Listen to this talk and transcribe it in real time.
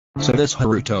So this,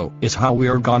 Haruto, is how we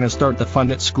are gonna start the fun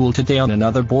at school today on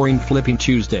another boring flipping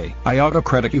Tuesday. I ought to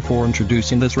credit you for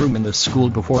introducing this room in the school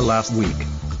before last week.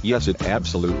 Yes, it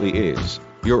absolutely is.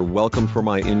 You're welcome for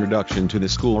my introduction to the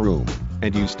schoolroom.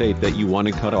 And you state that you want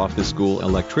to cut off the school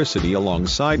electricity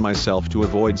alongside myself to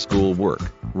avoid school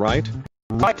work, right?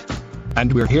 Right.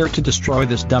 And we're here to destroy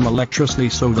this dumb electricity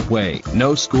so that way,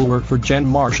 no schoolwork for Jen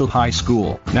Marshall High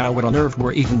School. Now what on earth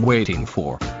we're even waiting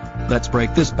for? Let's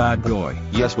break this bad boy.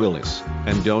 Yes, Willis.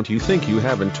 And don't you think you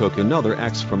haven't took another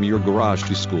axe from your garage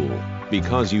to school?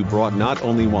 Because you brought not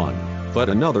only one, but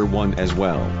another one as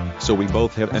well. So we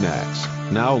both have an axe.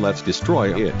 Now let's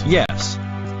destroy it. Yes.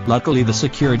 Luckily the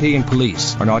security and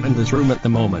police are not in this room at the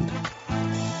moment.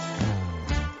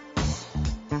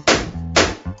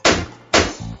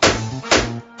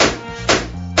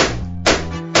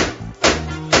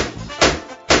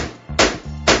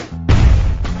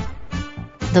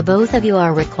 The both of you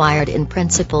are required in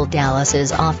Principal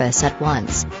Dallas's office at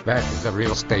once. That is a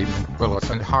real statement, Willis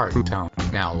and Haruto.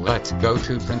 Now let's go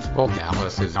to Principal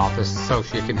Dallas's office so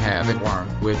she can have it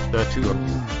warm with the two of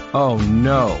you. Oh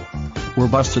no. We're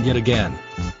busted yet again.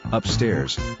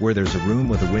 Upstairs, where there's a room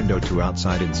with a window to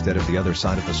outside instead of the other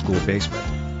side of the school basement.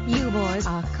 You boys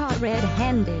are caught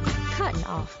red-handed, cutting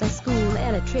off the school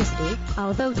electricity,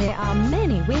 although there are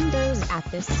many windows at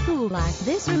this school like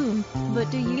this room.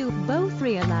 But do you both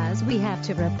realize we have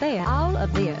to repair all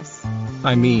of this?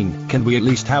 I mean, can we at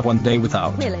least have one day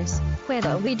without? Willis,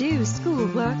 whether we do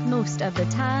schoolwork most of the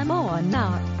time or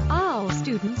not, all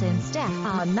students and staff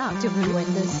are not to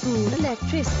ruin the school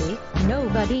electricity.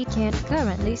 Nobody can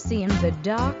currently see in the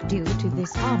dark due to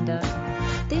this conduct.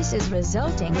 This is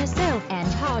resulting in self and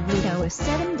Haruto a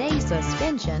 7-day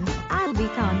suspension. I'll be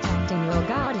contacting your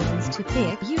guardians to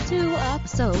pick you two up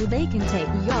so they can take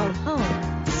y'all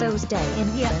home. So stay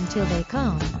in here until they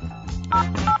come.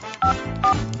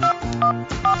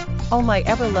 Oh my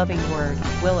ever-loving word,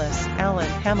 Willis, Allen,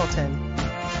 Hamilton.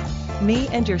 Me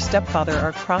and your stepfather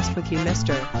are crossed with you,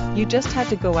 mister. You just had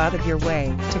to go out of your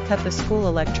way to cut the school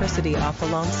electricity off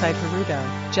alongside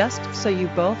Haruto, just so you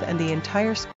both and the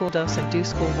entire school doesn't do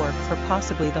schoolwork for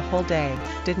possibly the whole day,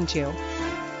 didn't you?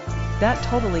 That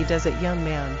totally does it, young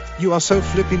man. You are so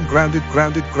flipping grounded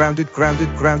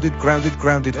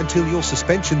until your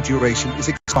suspension duration is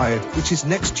expired, which is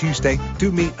next Tuesday.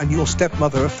 Do me and your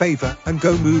stepmother a favor and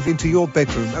go move into your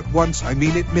bedroom at once. I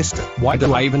mean it, mister. Why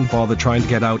do I even bother trying to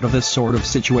get out of this sort of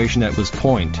situation at this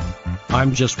point?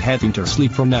 I'm just heading to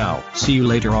sleep for now. See you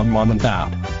later on, Mom and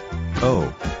Dad.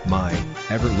 Oh, my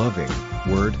ever-loving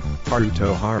word,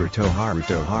 Haruto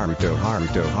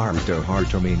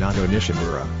Minato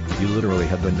Nishimura. You literally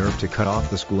had the nerve to cut off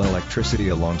the school electricity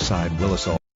alongside Willis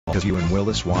all because you and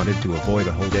Willis wanted to avoid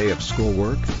a whole day of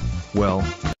schoolwork? Well,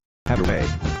 have a way,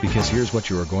 because here's what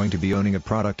you are going to be owning a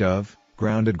product of: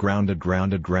 grounded.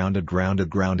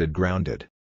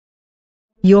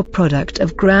 Your product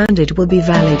of grounded will be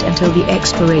valid until the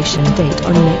expiration date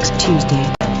on next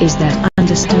Tuesday. Is that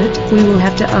understood? We will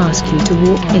have to ask you to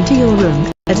walk into your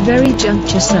room at very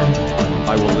juncture, son.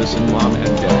 I will listen, Mom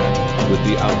and Dad. With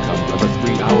the outcome of a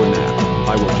 3-hour nap,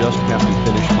 I will just have to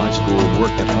finish my school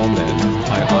work at home then.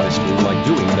 I honestly like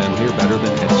doing them here better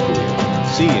than at school.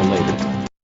 See you later.